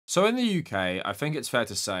So in the UK, I think it's fair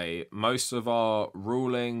to say most of our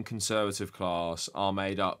ruling conservative class are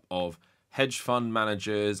made up of hedge fund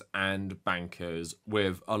managers and bankers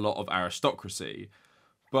with a lot of aristocracy.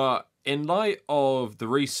 But in light of the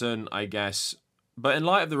recent, in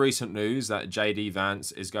light of the recent news that JD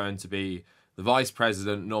Vance is going to be the vice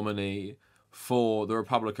president nominee for the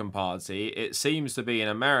Republican Party, it seems to be in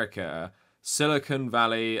America, Silicon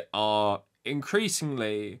Valley are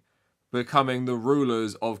increasingly becoming the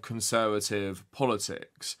rulers of conservative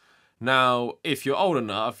politics. Now, if you're old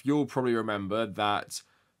enough, you'll probably remember that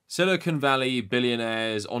Silicon Valley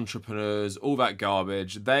billionaires, entrepreneurs, all that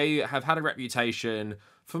garbage, they have had a reputation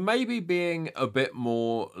for maybe being a bit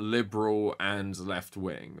more liberal and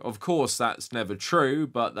left-wing. Of course, that's never true,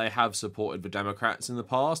 but they have supported the Democrats in the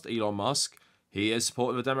past. Elon Musk, he has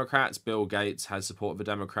supported the Democrats. Bill Gates has supported the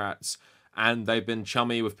Democrats. And they've been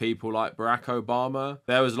chummy with people like Barack Obama.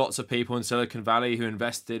 There was lots of people in Silicon Valley who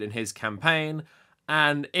invested in his campaign.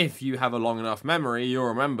 And if you have a long enough memory, you'll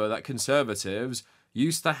remember that conservatives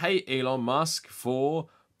used to hate Elon Musk for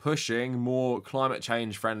pushing more climate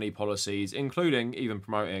change friendly policies, including even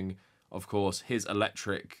promoting, of course, his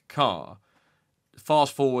electric car.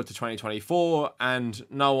 Fast forward to 2024, and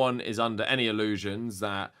no one is under any illusions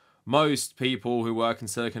that most people who work in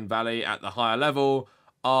Silicon Valley at the higher level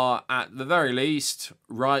are, at the very least,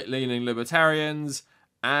 right-leaning libertarians,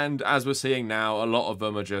 and as we're seeing now, a lot of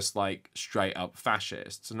them are just like straight-up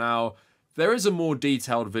fascists. Now, there is a more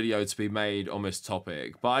detailed video to be made on this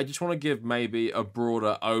topic, but I just want to give maybe a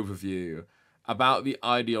broader overview about the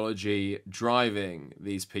ideology driving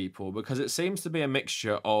these people, because it seems to be a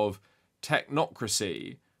mixture of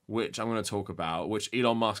technocracy, which I'm going to talk about, which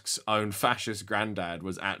Elon Musk's own fascist granddad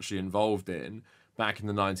was actually involved in back in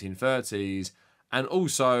the 1930s, and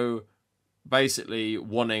also basically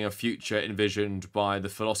wanting a future envisioned by the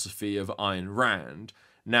philosophy of Ayn Rand.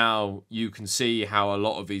 Now, you can see how a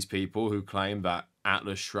lot of these people who claim that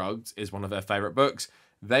Atlas Shrugged is one of their favourite books,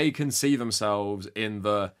 they can see themselves in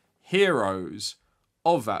the heroes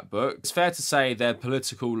of that book. It's fair to say their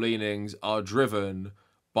political leanings are driven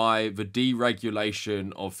by the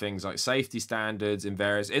deregulation of things like safety standards in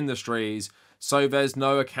various industries, so there's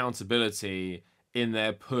no accountability in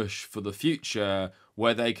their push for the future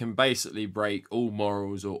where they can basically break all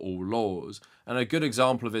morals or all laws. And a good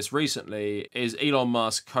example of this recently is Elon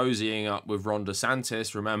Musk cozying up with Ron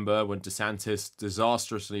DeSantis. Remember when DeSantis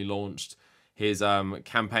disastrously launched his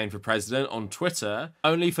campaign for president on Twitter,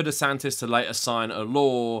 only for DeSantis to later sign a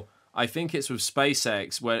law, I think it's with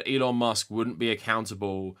SpaceX, where Elon Musk wouldn't be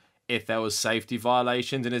accountable if there was safety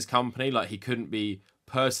violations in his company, like he couldn't be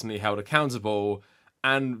personally held accountable.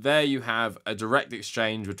 And there you have a direct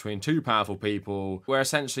exchange between two powerful people where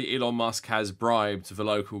essentially Elon Musk has bribed the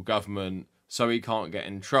local government so he can't get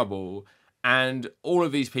in trouble. And all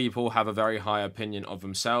of these people have a very high opinion of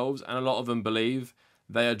themselves, and a lot of them believe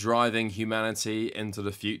they are driving humanity into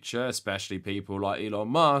the future, especially people like Elon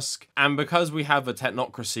Musk. And because we have a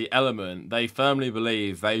technocracy element, they firmly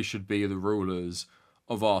believe they should be the rulers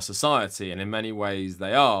of our society, and in many ways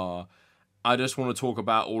they are. I just want to talk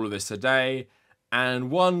about all of this today.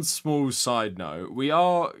 And one small side note, we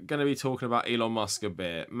are going to be talking about Elon Musk a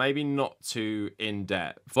bit, maybe not too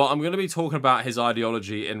in-depth, but I'm going to be talking about his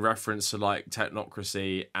ideology in reference to like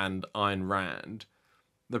technocracy and Ayn Rand.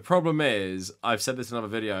 The problem is, I've said this in other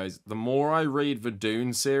videos, the more I read the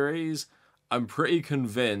Dune series, I'm pretty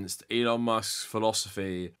convinced Elon Musk's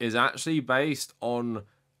philosophy is actually based on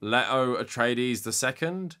Leto Atreides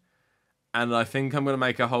II. And I think I'm going to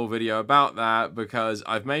make a whole video about that because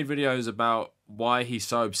I've made videos about why he's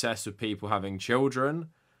so obsessed with people having children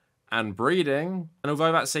and breeding. And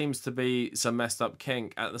although that seems to be some messed up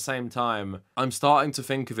kink, at the same time, I'm starting to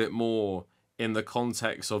think of it more in the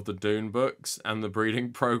context of the Dune books and the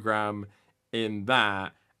breeding program in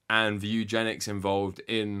that and the eugenics involved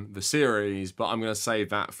in the series, but I'm going to save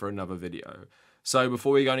that for another video. So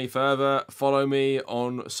before we go any further, follow me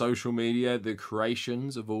on social media, the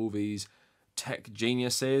creations of all these tech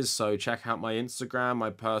geniuses. So check out my Instagram, my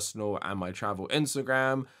personal and my travel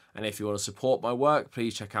Instagram. And if you want to support my work,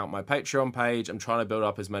 please check out my Patreon page. I'm trying to build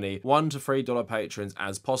up as many $1 to $3 patrons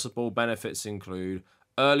as possible. Benefits include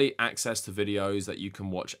early access to videos that you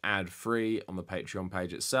can watch ad-free on the Patreon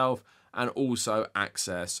page itself, and also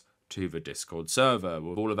access to the Discord server.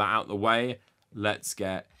 With all of that out the way, let's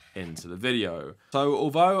get into the video. So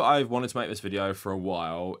although I've wanted to make this video for a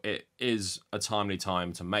while, it is a timely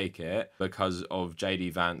time to make it because of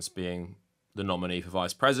JD Vance being the nominee for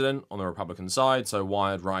vice president on the Republican side. So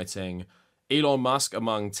Wired writing, Elon Musk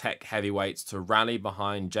among tech heavyweights to rally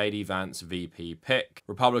behind JD Vance VP pick.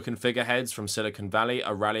 Republican figureheads from Silicon Valley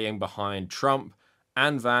are rallying behind Trump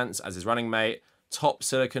and Vance as his running mate. Top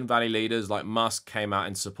Silicon Valley leaders like Musk came out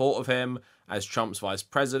in support of him as Trump's vice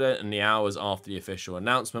president in the hours after the official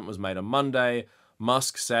announcement was made on Monday.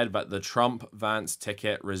 Musk said that the Trump-Vance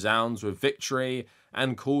ticket resounds with victory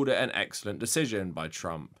and called it an excellent decision by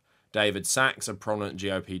Trump. David Sachs, a prominent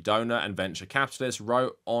GOP donor and venture capitalist,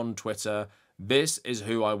 wrote on Twitter, "This is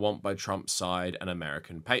who I want by Trump's side, an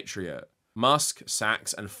American patriot." Musk,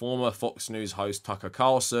 Sachs, and former Fox News host Tucker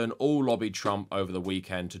Carlson all lobbied Trump over the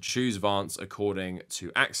weekend to choose Vance, according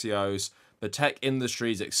to Axios. The tech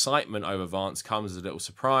industry's excitement over Vance comes as a little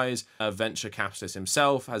surprise. A venture capitalist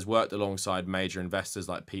himself has worked alongside major investors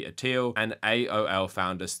like Peter Thiel and AOL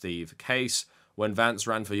founder Steve Case. When Vance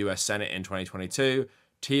ran for US Senate in 2022,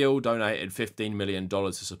 Thiel donated $15 million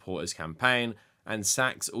to support his campaign, and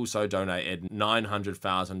Sachs also donated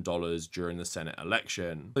 $900,000 during the Senate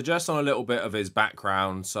election. So just on a little bit of his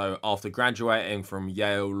background, so after graduating from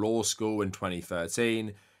Yale Law School in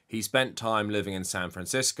 2013, he spent time living in San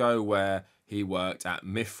Francisco where he worked at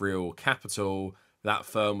Mithril Capital. That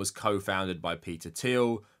firm was co-founded by Peter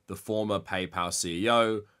Thiel, the former PayPal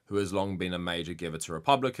CEO, who has long been a major giver to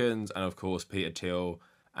Republicans, and of course Peter Thiel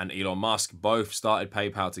and Elon Musk both started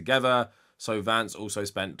PayPal together. So Vance also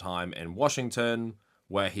spent time in Washington,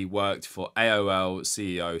 where he worked for AOL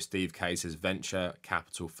CEO Steve Case's venture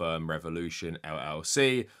capital firm Revolution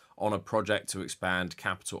LLC on a project to expand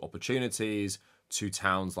capital opportunities to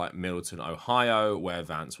towns like Middleton, Ohio, where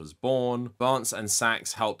Vance was born. Vance and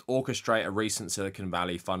Sachs helped orchestrate a recent Silicon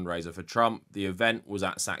Valley fundraiser for Trump. The event was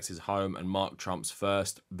at Sachs's home and marked Trump's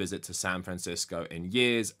first visit to San Francisco in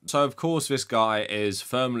years. So of course this guy is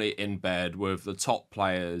firmly in bed with the top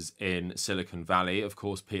players in Silicon Valley. Of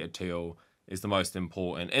course Peter Thiel is the most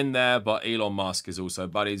important in there, but Elon Musk is also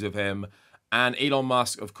buddies with him. And Elon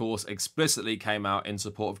Musk, of course, explicitly came out in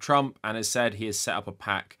support of Trump and has said he has set up a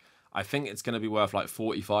PAC. I think it's going to be worth like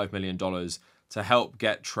 $45 million to help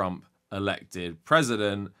get Trump elected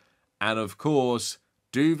president. And of course,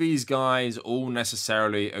 do these guys all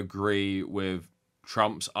necessarily agree with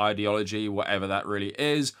Trump's ideology, whatever that really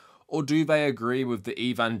is? Or do they agree with the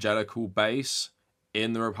evangelical base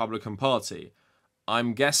in the Republican Party?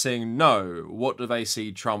 I'm guessing no. What do they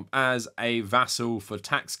see Trump as? A vassal for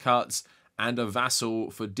tax cuts and a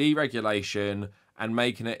vassal for deregulation and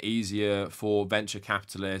making it easier for venture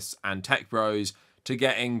capitalists and tech bros to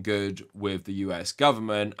get in good with the US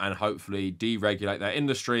government and hopefully deregulate their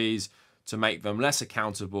industries to make them less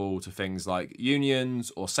accountable to things like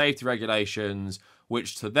unions or safety regulations,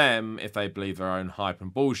 which to them, if they believe their own hype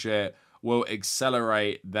and bullshit, will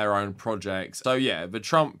accelerate their own projects. So yeah, the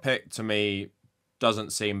Trump pick to me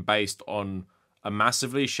doesn't seem based on a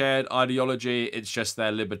massively shared ideology. It's just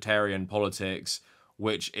their libertarian politics,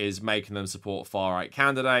 which is making them support far-right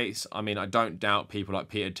candidates. I mean, I don't doubt people like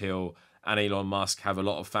Peter Thiel and Elon Musk have a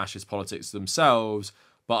lot of fascist politics themselves,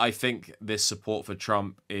 but I think this support for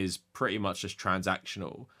Trump is pretty much just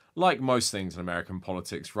transactional. Like most things in American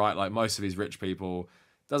politics, right? Like most of these rich people,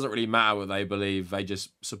 doesn't really matter what they believe, they just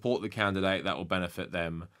support the candidate that will benefit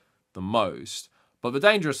them the most. But the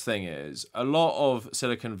dangerous thing is, a lot of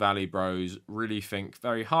Silicon Valley bros really think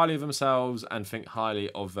very highly of themselves and think highly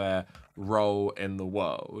of their role in the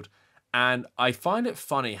world. And I find it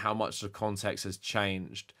funny how much the context has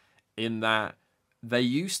changed in that they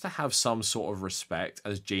used to have some sort of respect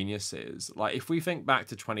as geniuses. Like if we think back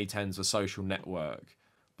to 2010's The Social Network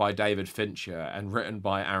by David Fincher and written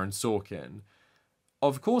by Aaron Sorkin,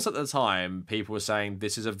 of course at the time people were saying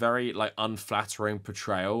this is a very like unflattering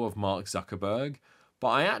portrayal of Mark Zuckerberg, but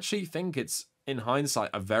I actually think it's in hindsight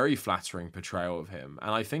a very flattering portrayal of him, and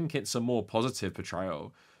I think it's a more positive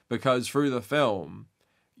portrayal because through the film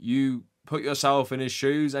you put yourself in his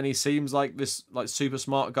shoes and he seems like this like super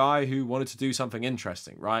smart guy who wanted to do something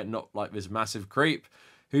interesting, right? Not like this massive creep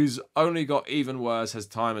who's only got even worse as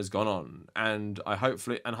time has gone on. And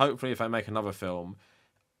hopefully if I make another film,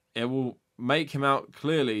 it will make him out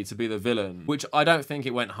clearly to be the villain, which I don't think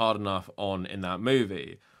it went hard enough on in that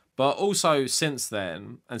movie. But also since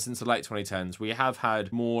then, and since the late 2010s, we have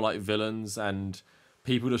had more like villains and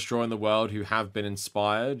people destroying the world who have been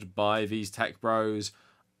inspired by these tech bros.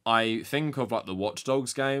 I think of like the Watch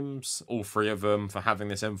Dogs games, all three of them, for having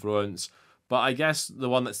this influence. But I guess the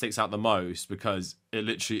one that sticks out the most, because it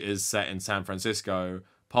literally is set in San Francisco,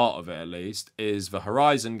 part of it at least, is the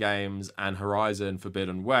Horizon games and Horizon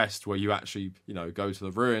Forbidden West, where you actually, go to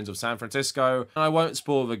the ruins of San Francisco. And I won't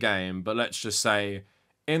spoil the game, but let's just say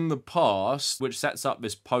in the past, which sets up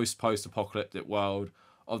this post-apocalyptic world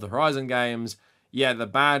of the Horizon games, yeah, the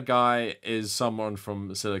bad guy is someone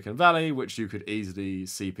from Silicon Valley, which you could easily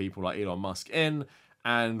see people like Elon Musk in.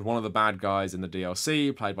 And one of the bad guys in the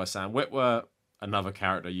DLC, played by Sam Witwer, another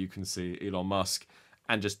character you can see Elon Musk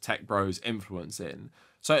and just Tech Bro's influence in.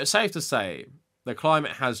 So it's safe to say the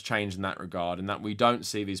climate has changed in that regard, and that we don't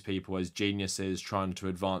see these people as geniuses trying to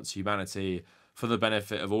advance humanity for the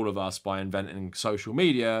benefit of all of us by inventing social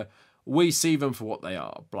media. We see them for what they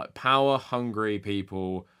are, like power-hungry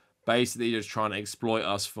people basically just trying to exploit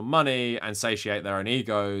us for money and satiate their own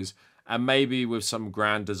egos, and maybe with some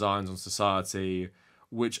grand designs on society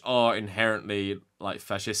which are inherently like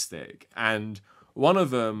fascistic. And one of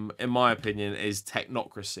them, in my opinion, is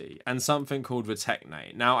technocracy and something called the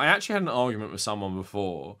Technate. Now, I actually had an argument with someone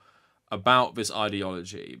before about this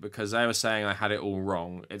ideology because they were saying I had it all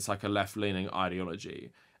wrong. It's like a left-leaning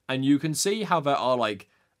ideology. And you can see how there are like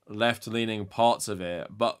left-leaning parts of it,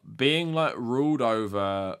 but being like ruled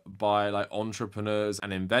over by like entrepreneurs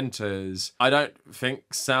and inventors, I don't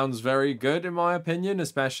think sounds very good in my opinion,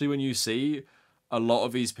 especially when you see a lot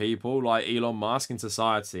of these people like Elon Musk in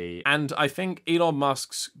society. And I think Elon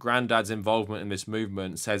Musk's granddad's involvement in this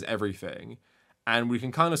movement says everything. And we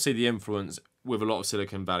can kind of see the influence with a lot of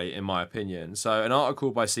Silicon Valley, in my opinion. So an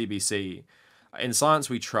article by CBC, In Science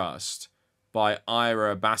We Trust, by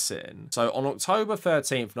Ira Bassin. So on October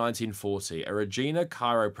 13th, 1940, a Regina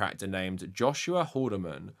chiropractor named Joshua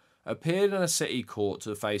Haldeman appeared in a city court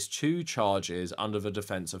to face 2 charges under the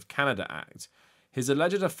Defense of Canada Act. His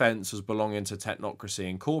alleged offence was belonging to Technocracy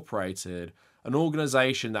Incorporated, an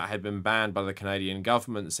organisation that had been banned by the Canadian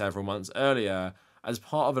government several months earlier as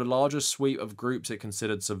part of a larger sweep of groups it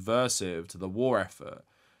considered subversive to the war effort.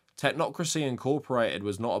 Technocracy Incorporated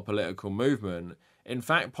was not a political movement. In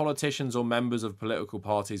fact, politicians or members of political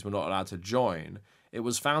parties were not allowed to join. It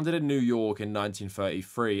was founded in New York in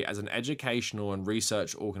 1933 as an educational and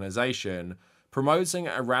research organisation promoting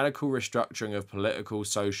a radical restructuring of political,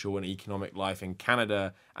 social and economic life in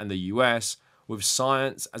Canada and the US, with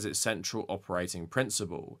science as its central operating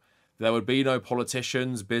principle. There would be no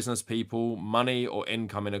politicians, business people, money or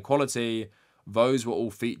income inequality. Those were all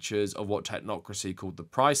features of what Technocracy called the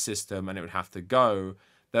price system, and it would have to go.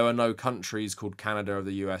 There were no countries called Canada or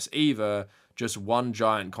the US either, just one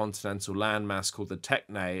giant continental landmass called the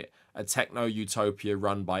Technate, a techno-utopia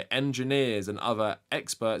run by engineers and other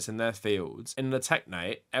experts in their fields. In the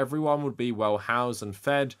Technate, everyone would be well housed and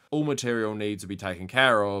fed, all material needs would be taken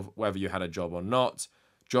care of, whether you had a job or not.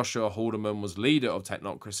 Joshua Haldeman was leader of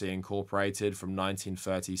Technocracy Incorporated from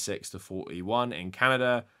 1936 to 41 in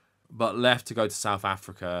Canada, but left to go to South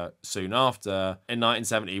Africa soon after. In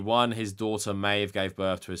 1971, his daughter Maeve gave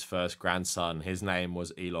birth to his first grandson. His name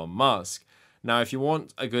was Elon Musk. Now, if you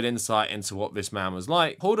want a good insight into what this man was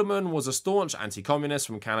like, Haldeman was a staunch anti-communist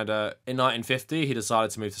from Canada. In 1950, he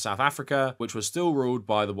decided to move to South Africa, which was still ruled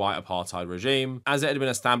by the white apartheid regime. As it had been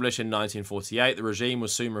established in 1948, the regime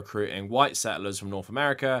was soon recruiting white settlers from North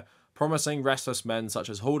America, promising restless men such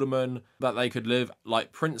as Haldeman that they could live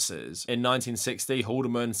like princes. In 1960,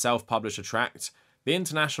 Haldeman self-published a tract, The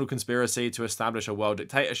International Conspiracy to Establish a World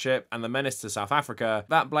Dictatorship and the Menace to South Africa,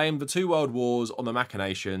 that blamed the 2 world wars on the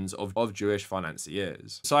machinations of Jewish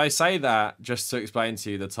financiers. So I say that just to explain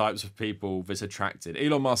to you the types of people this attracted.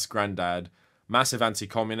 Elon Musk's granddad, massive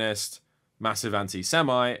anti-communist, massive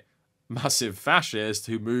anti-Semite, massive fascist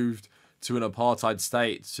who moved to an apartheid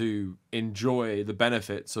state to enjoy the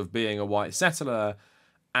benefits of being a white settler.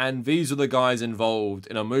 And these are the guys involved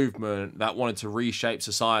in a movement that wanted to reshape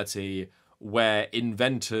society, where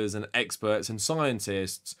inventors and experts and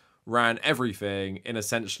scientists ran everything in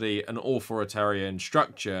essentially an authoritarian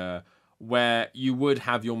structure where you would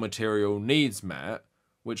have your material needs met,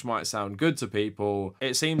 which might sound good to people.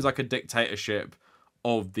 It seems like a dictatorship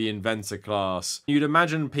of the inventor class. You'd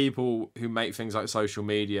imagine people who make things like social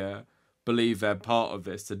media believe they're part of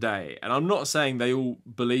this today. And I'm not saying they all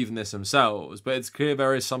believe in this themselves, but it's clear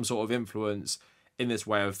there is some sort of influence in this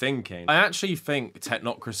way of thinking. I actually think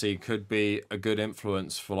Technocracy could be a good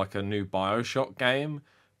influence for like a new BioShock game,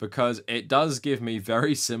 because it does give me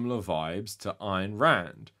very similar vibes to Ayn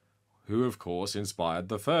Rand, who of course inspired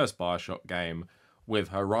the first BioShock game with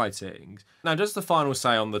her writings. Now, just the final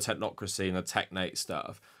say on the Technocracy and the Technate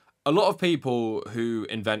stuff. A lot of people who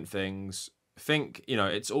invent things think, you know,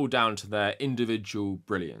 it's all down to their individual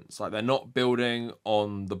brilliance. Like, they're not building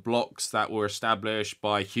on the blocks that were established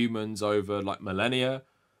by humans over like millennia.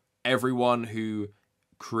 Everyone who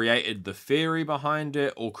created the theory behind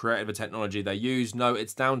it or created the technology they use, no,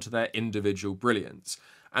 it's down to their individual brilliance.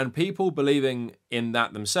 And people believing in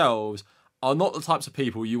that themselves are not the types of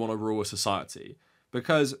people you want to rule a society.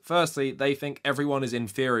 Because firstly, they think everyone is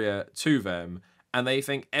inferior to them, and they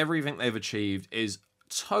think everything they've achieved is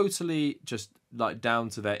totally just like down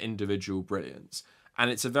to their individual brilliance.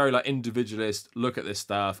 And it's a very like individualist look at this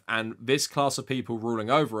stuff, and this class of people ruling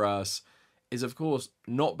over us is of course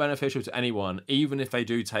not beneficial to anyone, even if they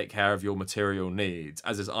do take care of your material needs,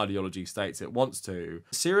 as this ideology states it wants to.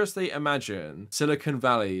 Seriously imagine Silicon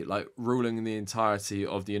Valley like ruling the entirety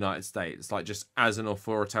of the United States, like just as an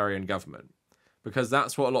authoritarian government. Because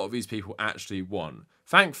that's what a lot of these people actually want.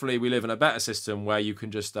 Thankfully, we live in a better system where you can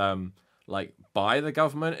just like buy the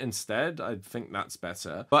government instead. I think that's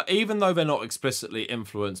better. But even though they're not explicitly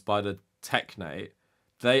influenced by the technate,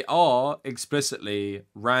 they are explicitly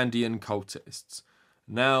Randian cultists.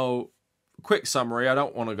 Now, quick summary, I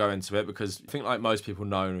don't want to go into it because I think like most people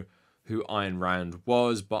know who Ayn Rand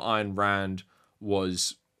was, but Ayn Rand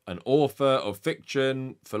was an author of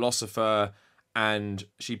fiction, philosopher, and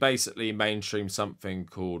she basically mainstreamed something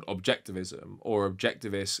called objectivism or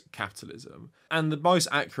objectivist capitalism. And the most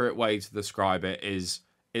accurate way to describe it is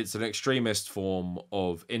it's an extremist form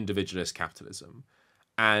of individualist capitalism.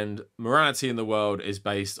 And morality in the world is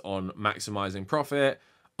based on maximizing profit.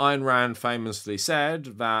 Ayn Rand famously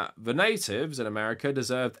said that the natives in America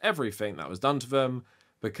deserved everything that was done to them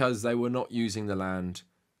because they were not using the land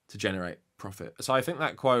to generate profit. So I think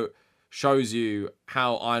that quote shows you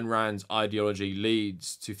how Ayn Rand's ideology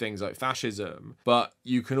leads to things like fascism, but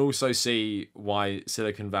you can also see why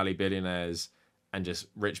Silicon Valley billionaires and just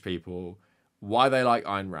rich people, why they like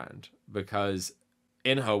Ayn Rand, because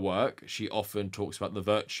in her work, she often talks about the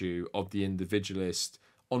virtue of the individualist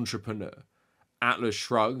entrepreneur. Atlas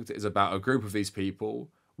Shrugged is about a group of these people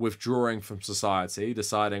withdrawing from society,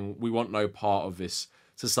 deciding we want no part of this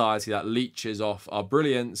society that leeches off our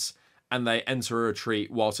brilliance, and they enter a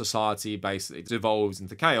retreat while society basically devolves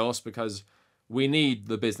into chaos because we need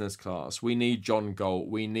the business class, we need John Galt,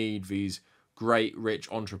 we need these great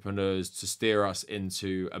rich entrepreneurs to steer us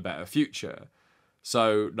into a better future.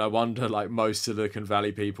 So no wonder like most Silicon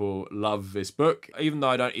Valley people love this book, even though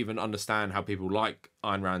I don't even understand how people like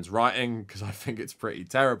Ayn Rand's writing, because I think it's pretty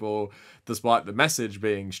terrible, despite the message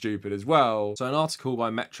being stupid as well. So an article by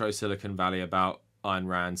Metro Silicon Valley about Ayn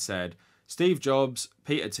Rand said, Steve Jobs,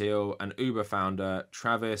 Peter Thiel, and Uber founder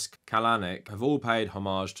Travis Kalanick have all paid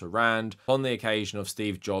homage to Rand. On the occasion of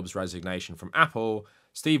Steve Jobs' resignation from Apple,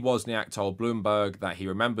 Steve Wozniak told Bloomberg that he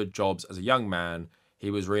remembered Jobs as a young man. He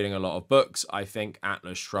was reading a lot of books. I think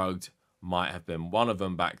Atlas Shrugged might have been one of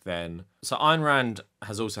them back then. So Ayn Rand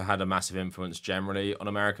has also had a massive influence generally on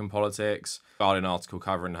American politics. Guardian article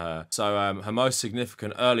covering her. So her most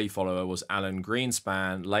significant early follower was Alan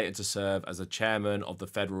Greenspan, later to serve as the chairman of the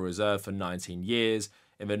Federal Reserve for 19 years.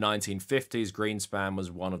 In the 1950s, Greenspan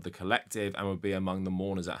was one of the collective and would be among the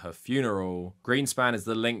mourners at her funeral. Greenspan is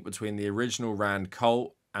the link between the original Rand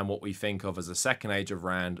cult and what we think of as the second age of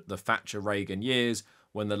Rand, the Thatcher-Reagan years,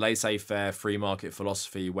 when the laissez-faire free market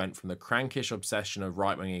philosophy went from the crankish obsession of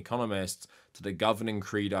right-wing economists to the governing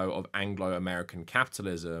credo of Anglo-American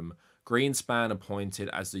capitalism. Greenspan, appointed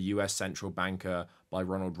as the US central banker by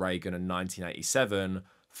Ronald Reagan in 1987,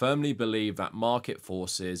 firmly believed that market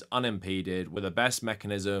forces, unimpeded, were the best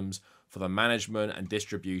mechanisms for the management and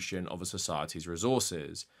distribution of a society's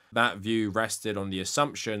resources. That view rested on the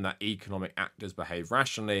assumption that economic actors behave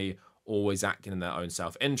rationally, always acting in their own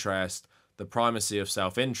self-interest. The primacy of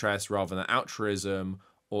self-interest rather than altruism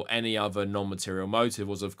or any other non-material motive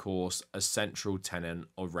was, of course, a central tenet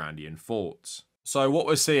of Randian thought. So what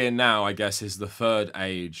we're seeing now, I guess, is the third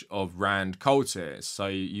age of Rand cultists. So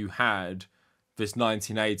you had this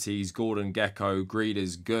 1980s Gordon Gekko, greed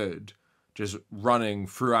is good, just running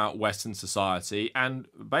throughout Western society and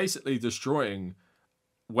basically destroying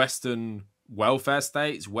Western welfare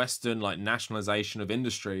states, Western like nationalization of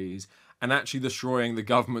industries, and actually destroying the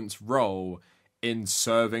government's role in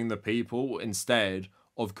serving the people instead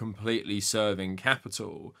of completely serving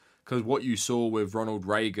capital. Because what you saw with Ronald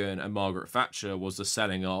Reagan and Margaret Thatcher was the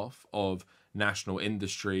selling off of national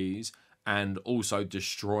industries and also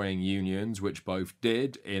destroying unions, which both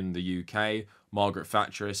did in the UK. Margaret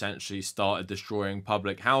Thatcher essentially started destroying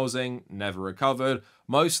public housing, never recovered.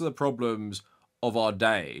 Most of the problems of our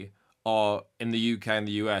day are in the UK and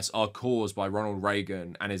the US are caused by Ronald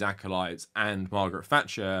Reagan and his acolytes and Margaret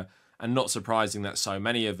Thatcher, and not surprising that so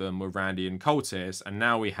many of them were Randian cultists. And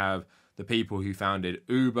now we have the people who founded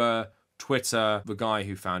Uber, Twitter, the guy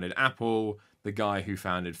who founded Apple, the guy who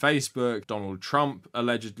founded Facebook, Donald Trump,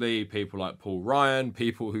 allegedly, people like Paul Ryan,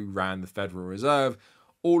 people who ran the Federal Reserve.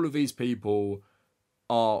 All of these people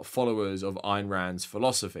are followers of Ayn Rand's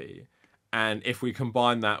philosophy. And if we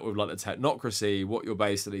combine that with like the technocracy, what you're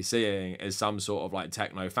basically seeing is some sort of like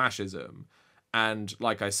techno-fascism. And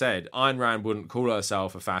like I said, Ayn Rand wouldn't call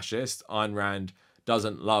herself a fascist. Ayn Rand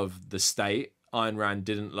doesn't love the state. Ayn Rand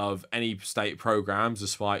didn't love any state programs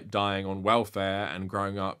despite dying on welfare and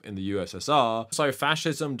growing up in the USSR. So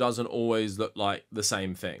fascism doesn't always look like the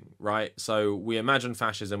same thing, right? So we imagine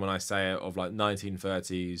fascism, when I say it, of like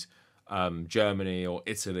 1930s Germany or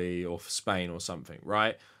Italy or Spain or something,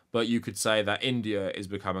 right? But you could say that India is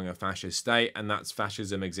becoming a fascist state, and that's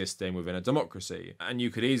fascism existing within a democracy. And you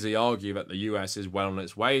could easily argue that the US is well on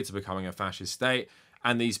its way to becoming a fascist state,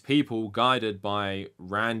 and these people, guided by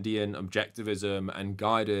Randian objectivism and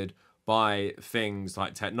guided by things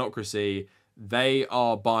like technocracy, they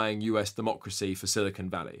are buying US democracy for Silicon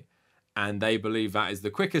Valley. And they believe that is the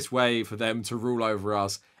quickest way for them to rule over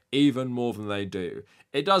us even more than they do.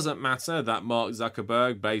 It doesn't matter that Mark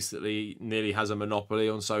Zuckerberg basically nearly has a monopoly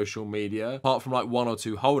on social media, apart from like one or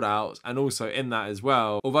two holdouts, and also in that as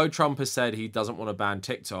well, although Trump has said he doesn't want to ban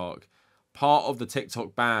TikTok, part of the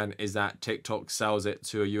TikTok ban is that TikTok sells it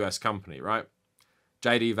to a US company, right?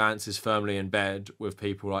 JD Vance is firmly in bed with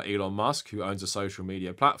people like Elon Musk, who owns a social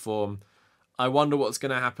media platform. I wonder what's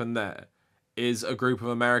going to happen there. Is a group of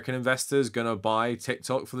American investors going to buy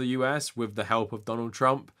TikTok for the US with the help of Donald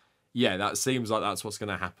Trump? Yeah, that seems like that's what's going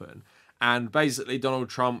to happen. And basically Donald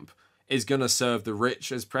Trump is going to serve the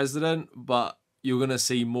rich as president, but you're going to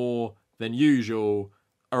see more than usual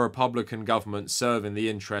a Republican government serving the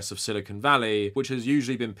interests of Silicon Valley, which has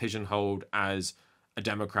usually been pigeonholed as a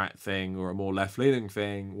Democrat thing or a more left-leaning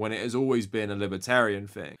thing, when it has always been a libertarian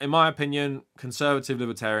thing. In my opinion, conservative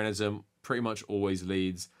libertarianism pretty much always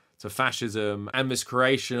leads to fascism and this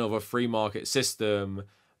creation of a free market system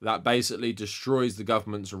that basically destroys the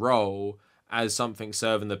government's role as something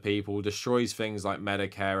serving the people, destroys things like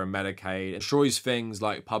Medicare and Medicaid, destroys things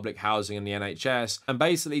like public housing and the NHS, and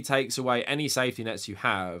basically takes away any safety nets you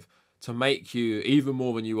have to make you, even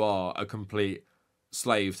more than you are, a complete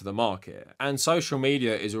slave to the market. And social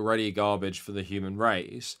media is already garbage for the human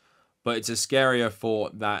race, but it's a scarier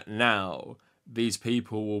thought that now these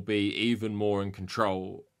people will be even more in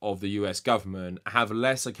control of the US government, have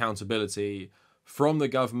less accountability from the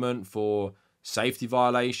government for safety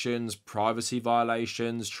violations, privacy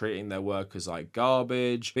violations, treating their workers like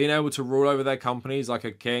garbage, being able to rule over their companies like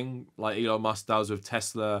a king, like Elon Musk does with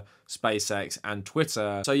Tesla, SpaceX, and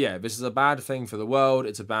Twitter. So yeah, this is a bad thing for the world,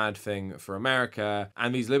 it's a bad thing for America,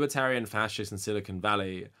 and these libertarian fascists in Silicon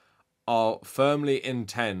Valley are firmly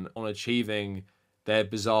intent on achieving their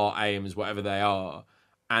bizarre aims, whatever they are,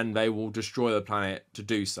 and they will destroy the planet to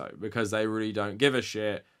do so, because they really don't give a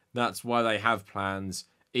shit. That's why they have plans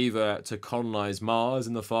either to colonize Mars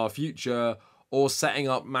in the far future or setting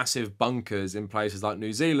up massive bunkers in places like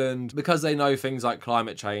New Zealand, because they know things like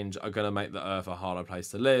climate change are going to make the Earth a harder place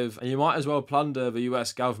to live. And you might as well plunder the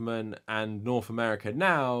US government and North America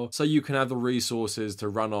now so you can have the resources to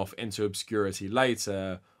run off into obscurity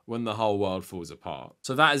later when the whole world falls apart.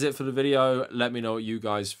 So that is it for the video. Let me know what you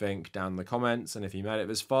guys think down in the comments, and if you made it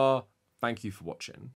this far, thank you for watching.